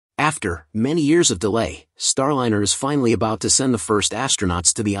After many years of delay, Starliner is finally about to send the first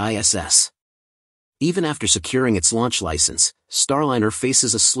astronauts to the ISS. Even after securing its launch license, Starliner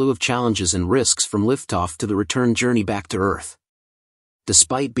faces a slew of challenges and risks from liftoff to the return journey back to Earth.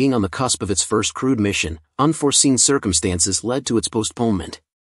 Despite being on the cusp of its first crewed mission, unforeseen circumstances led to its postponement.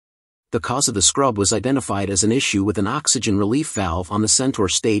 The cause of the scrub was identified as an issue with an oxygen relief valve on the Centaur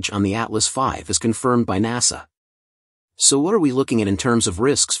stage on the Atlas V, as confirmed by NASA. So what are we looking at in terms of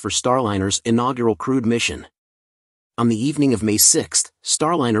risks for Starliner's inaugural crewed mission? On the evening of May 6,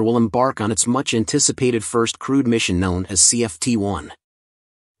 Starliner will embark on its much-anticipated first crewed mission known as CFT-1.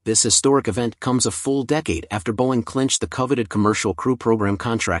 This historic event comes a full decade after Boeing clinched the coveted Commercial Crew Program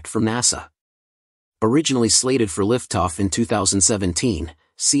contract from NASA. Originally slated for liftoff in 2017,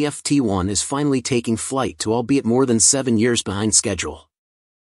 CFT-1 is finally taking flight to albeit more than 7 years behind schedule.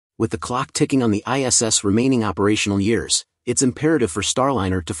 With the clock ticking on the ISS remaining operational years, it's imperative for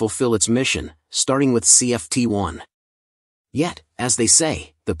Starliner to fulfill its mission, starting with CFT-1. Yet, as they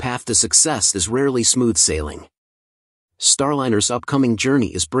say, the path to success is rarely smooth sailing. Starliner's upcoming journey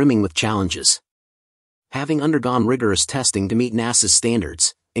is brimming with challenges. Having undergone rigorous testing to meet NASA's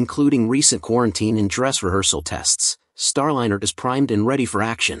standards, including recent quarantine and dress rehearsal tests, Starliner is primed and ready for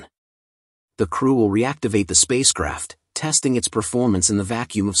action. The crew will reactivate the spacecraft, testing its performance in the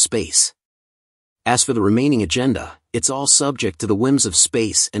vacuum of space. As for the remaining agenda, it's all subject to the whims of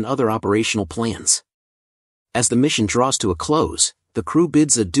space and other operational plans. As the mission draws to a close, the crew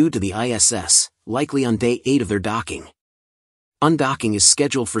bids adieu to the ISS, likely on day 8 of their docking. Undocking is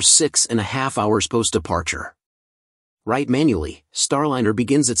scheduled for 6.5 hours post-departure. Right manually, Starliner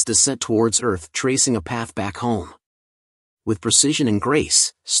begins its descent towards Earth, tracing a path back home. With precision and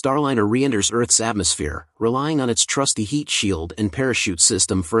grace, Starliner re-enters Earth's atmosphere, relying on its trusty heat shield and parachute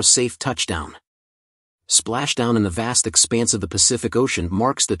system for a safe touchdown. Splashdown in the vast expanse of the Pacific Ocean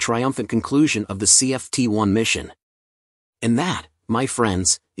marks the triumphant conclusion of the CFT-1 mission. And that, my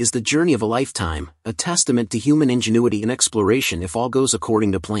friends, is the journey of a lifetime, a testament to human ingenuity and exploration if all goes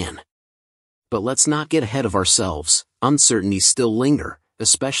according to plan. But let's not get ahead of ourselves. Uncertainties still linger,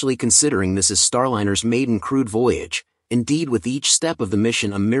 especially considering this is Starliner's maiden crewed voyage. Indeed, with each step of the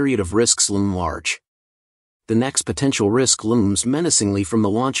mission a myriad of risks loom large. The next potential risk looms menacingly from the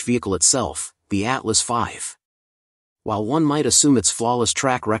launch vehicle itself, the Atlas V. While one might assume its flawless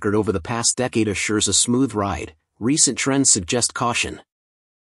track record over the past decade assures a smooth ride, recent trends suggest caution.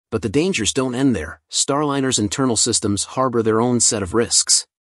 But the dangers don't end there. Starliner's internal systems harbor their own set of risks.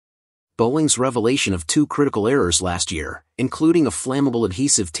 Boeing's revelation of 2 critical errors last year, including a flammable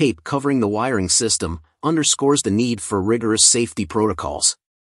adhesive tape covering the wiring system, underscores the need for rigorous safety protocols.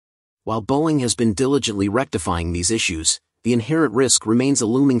 While Boeing has been diligently rectifying these issues, the inherent risk remains a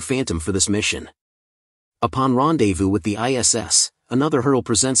looming phantom for this mission. Upon rendezvous with the ISS, another hurdle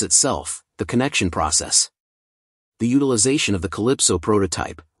presents itself, the connection process. The utilization of the Calypso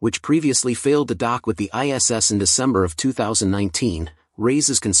prototype, which previously failed to dock with the ISS in December of 2019,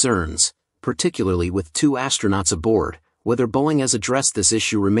 raises concerns, particularly with 2 astronauts aboard. Whether Boeing has addressed this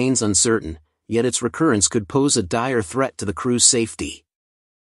issue remains uncertain, yet its recurrence could pose a dire threat to the crew's safety.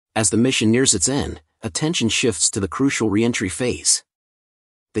 As the mission nears its end, attention shifts to the crucial re-entry phase.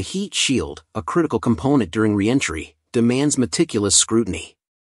 The heat shield, a critical component during re-entry, demands meticulous scrutiny.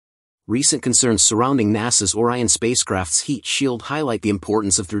 Recent concerns surrounding NASA's Orion spacecraft's heat shield highlight the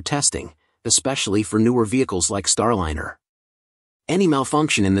importance of thorough testing, especially for newer vehicles like Starliner. Any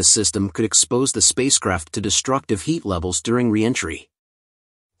malfunction in this system could expose the spacecraft to destructive heat levels during re-entry.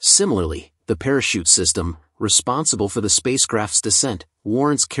 Similarly, the parachute system, responsible for the spacecraft's descent,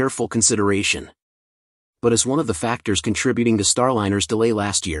 warrants careful consideration. But as one of the factors contributing to Starliner's delay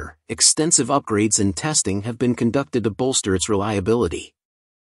last year, extensive upgrades and testing have been conducted to bolster its reliability.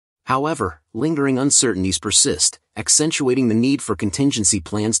 However, lingering uncertainties persist, accentuating the need for contingency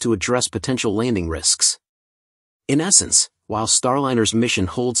plans to address potential landing risks. In essence, while Starliner's mission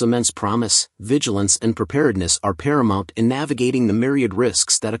holds immense promise, vigilance and preparedness are paramount in navigating the myriad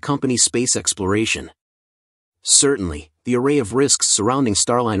risks that accompany space exploration. Certainly, the array of risks surrounding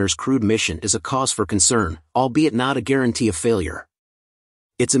Starliner's crewed mission is a cause for concern, albeit not a guarantee of failure.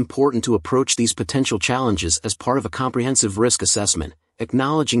 It's important to approach these potential challenges as part of a comprehensive risk assessment,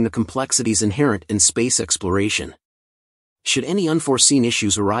 acknowledging the complexities inherent in space exploration. Should any unforeseen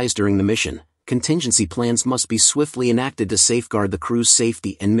issues arise during the mission, contingency plans must be swiftly enacted to safeguard the crew's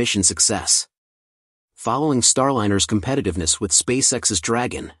safety and mission success. Following Starliner's competitiveness with SpaceX's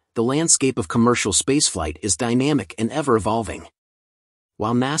Dragon, the landscape of commercial spaceflight is dynamic and ever-evolving.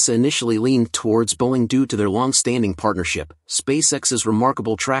 While NASA initially leaned towards Boeing due to their long-standing partnership, SpaceX's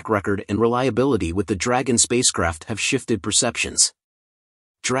remarkable track record and reliability with the Dragon spacecraft have shifted perceptions.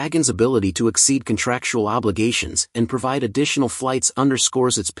 Dragon's ability to exceed contractual obligations and provide additional flights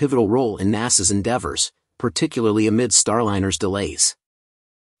underscores its pivotal role in NASA's endeavors, particularly amid Starliner's delays.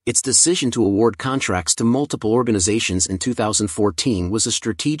 Its decision to award contracts to multiple organizations in 2014 was a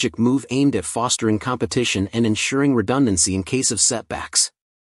strategic move aimed at fostering competition and ensuring redundancy in case of setbacks.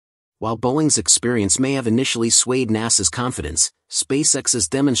 While Boeing's experience may have initially swayed NASA's confidence, SpaceX's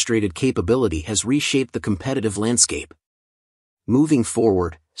demonstrated capability has reshaped the competitive landscape. Moving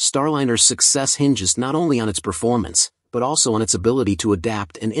forward, Starliner's success hinges not only on its performance, but also on its ability to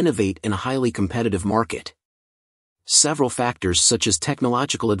adapt and innovate in a highly competitive market. Several factors such as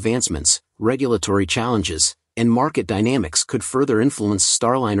technological advancements, regulatory challenges, and market dynamics could further influence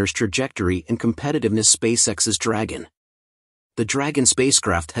Starliner's trajectory and competitiveness. SpaceX's Dragon. The Dragon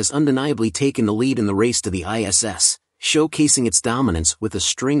spacecraft has undeniably taken the lead in the race to the ISS, showcasing its dominance with a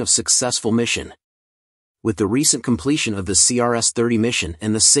string of successful missions. With the recent completion of the CRS-30 mission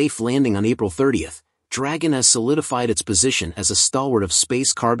and the safe landing on April 30, Dragon has solidified its position as a stalwart of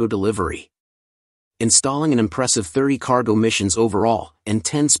space cargo delivery. Installing an impressive 30 cargo missions overall, and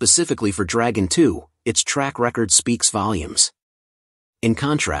 10 specifically for Dragon 2, its track record speaks volumes. In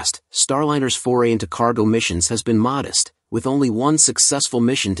contrast, Starliner's foray into cargo missions has been modest, with only one successful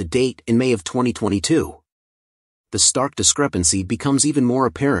mission to date in May of 2022. The stark discrepancy becomes even more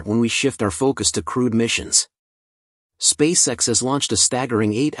apparent when we shift our focus to crewed missions. SpaceX has launched a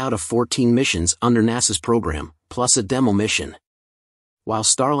staggering 8 out of 14 missions under NASA's program, plus a demo mission. While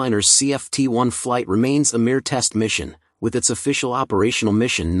Starliner's CFT-1 flight remains a mere test mission, with its official operational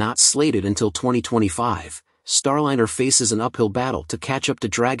mission not slated until 2025, Starliner faces an uphill battle to catch up to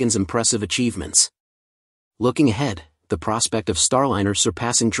Dragon's impressive achievements. Looking ahead, the prospect of Starliner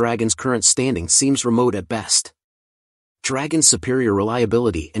surpassing Dragon's current standing seems remote at best. Dragon's superior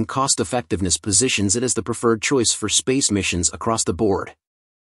reliability and cost-effectiveness positions it as the preferred choice for space missions across the board.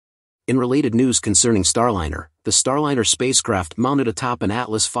 In related news concerning Starliner, the Starliner spacecraft mounted atop an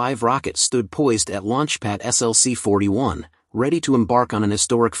Atlas V rocket stood poised at Launchpad SLC-41, ready to embark on an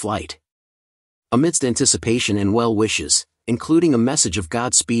historic flight. Amidst anticipation and well wishes, including a message of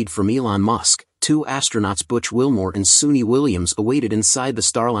Godspeed from Elon Musk, 2 astronauts Butch Wilmore and Suni Williams awaited inside the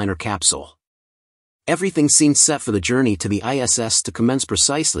Starliner capsule. Everything seemed set for the journey to the ISS to commence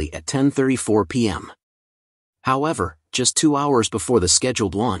precisely at 10:34 p.m. However, just 2 hours before the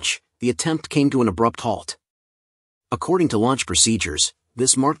scheduled launch, the attempt came to an abrupt halt. According to launch procedures,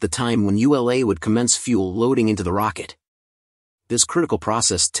 this marked the time when ULA would commence fuel loading into the rocket. This critical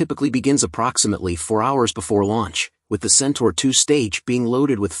process typically begins approximately 4 hours before launch, with the Centaur 2 stage being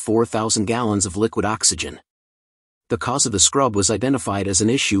loaded with 4,000 gallons of liquid oxygen. The cause of the scrub was identified as an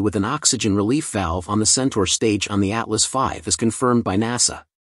issue with an oxygen relief valve on the Centaur stage on the Atlas V as confirmed by NASA.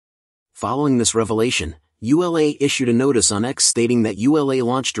 Following this revelation, ULA issued a notice on X stating that ULA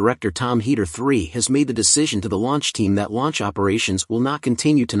Launch Director Tom Heater III has made the decision to the launch team that launch operations will not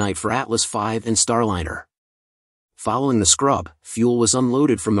continue tonight for Atlas V and Starliner. Following the scrub, fuel was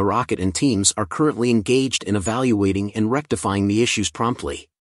unloaded from the rocket and teams are currently engaged in evaluating and rectifying the issues promptly.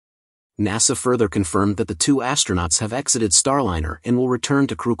 NASA further confirmed that the 2 astronauts have exited Starliner and will return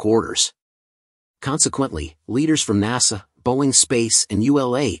to crew quarters. Consequently, leaders from NASA, Boeing Space and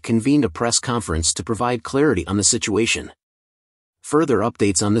ULA convened a press conference to provide clarity on the situation. Further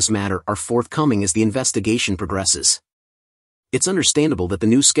updates on this matter are forthcoming as the investigation progresses. It's understandable that the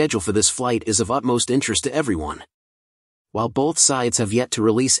new schedule for this flight is of utmost interest to everyone. While both sides have yet to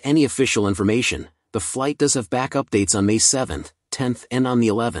release any official information, the flight does have back updates on May 7th, 10th and on the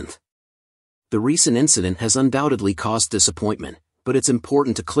 11th. The recent incident has undoubtedly caused disappointment, but it's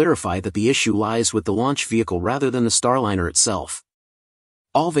important to clarify that the issue lies with the launch vehicle rather than the Starliner itself.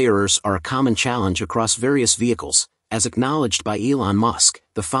 All errors are a common challenge across various vehicles, as acknowledged by Elon Musk,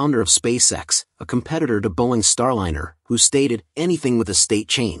 the founder of SpaceX, a competitor to Boeing's Starliner, who stated, "Anything with a state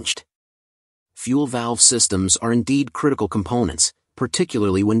changed." Fuel valve systems are indeed critical components,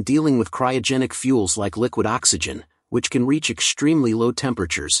 particularly when dealing with cryogenic fuels like liquid oxygen, which can reach extremely low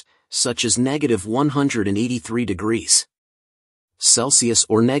temperatures, such as -183 degrees Celsius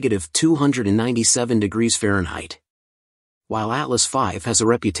or -297 degrees Fahrenheit. While Atlas V has a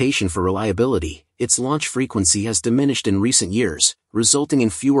reputation for reliability, its launch frequency has diminished in recent years, resulting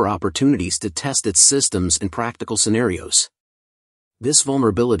in fewer opportunities to test its systems in practical scenarios. This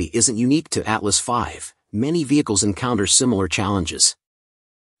vulnerability isn't unique to Atlas V, many vehicles encounter similar challenges.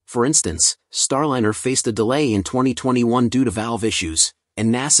 For instance, Starliner faced a delay in 2021 due to valve issues,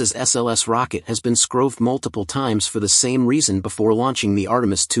 and NASA's SLS rocket has been scroved multiple times for the same reason before launching the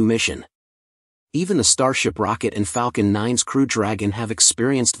Artemis II mission. Even the Starship rocket and Falcon 9's Crew Dragon have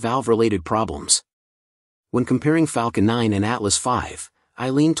experienced valve-related problems. When comparing Falcon 9 and Atlas V, I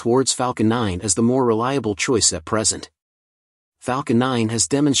lean towards Falcon 9 as the more reliable choice at present. Falcon 9 has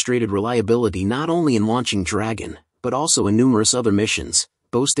demonstrated reliability not only in launching Dragon, but also in numerous other missions,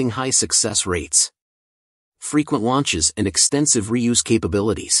 boasting high success rates, frequent launches and extensive reuse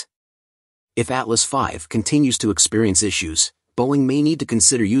capabilities. If Atlas V continues to experience issues, Boeing may need to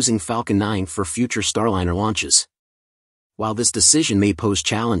consider using Falcon 9 for future Starliner launches. While this decision may pose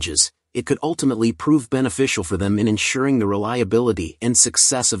challenges, it could ultimately prove beneficial for them in ensuring the reliability and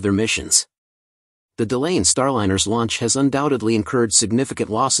success of their missions. The delay in Starliner's launch has undoubtedly incurred significant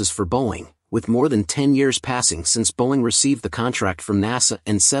losses for Boeing, with more than 10 years passing since Boeing received the contract from NASA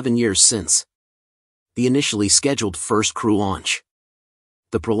and 7 years since the initially scheduled first crew launch.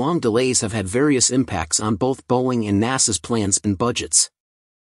 The prolonged delays have had various impacts on both Boeing and NASA's plans and budgets.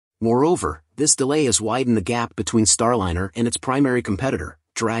 Moreover, this delay has widened the gap between Starliner and its primary competitor,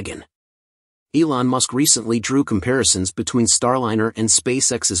 Dragon. Elon Musk recently drew comparisons between Starliner and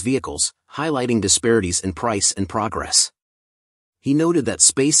SpaceX's vehicles, highlighting disparities in price and progress. He noted that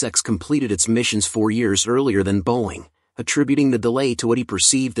SpaceX completed its missions 4 years earlier than Boeing, attributing the delay to what he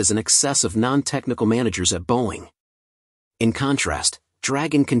perceived as an excess of non-technical managers at Boeing. In contrast,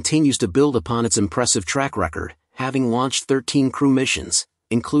 Dragon continues to build upon its impressive track record, having launched 13 crew missions,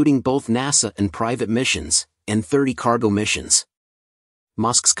 including both NASA and private missions, and 30 cargo missions.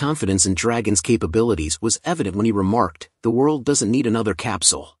 Musk's confidence in Dragon's capabilities was evident when he remarked, "The world doesn't need another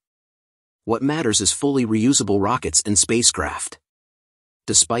capsule. What matters is fully reusable rockets and spacecraft."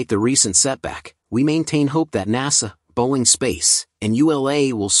 Despite the recent setback, we maintain hope that NASA, Boeing Space, and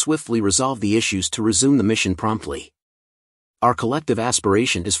ULA will swiftly resolve the issues to resume the mission promptly. Our collective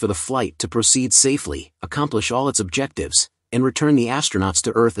aspiration is for the flight to proceed safely, accomplish all its objectives, and return the astronauts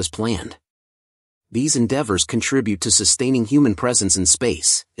to Earth as planned. These endeavors contribute to sustaining human presence in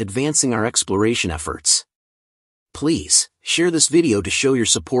space, advancing our exploration efforts. Please, share this video to show your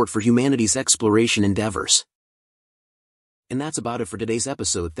support for humanity's exploration endeavors. And that's about it for today's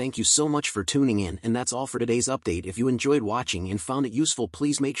episode. Thank you so much for tuning in, and that's all for today's update. If you enjoyed watching and found it useful,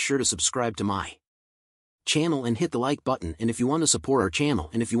 please make sure to subscribe to my channel and hit the like button. And if you want to support our channel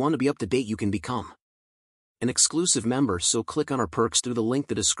and if you want to be up to date, you can become an exclusive member, so click on our perks through the link in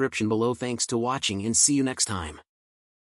the description below. Thanks to watching and see you next time.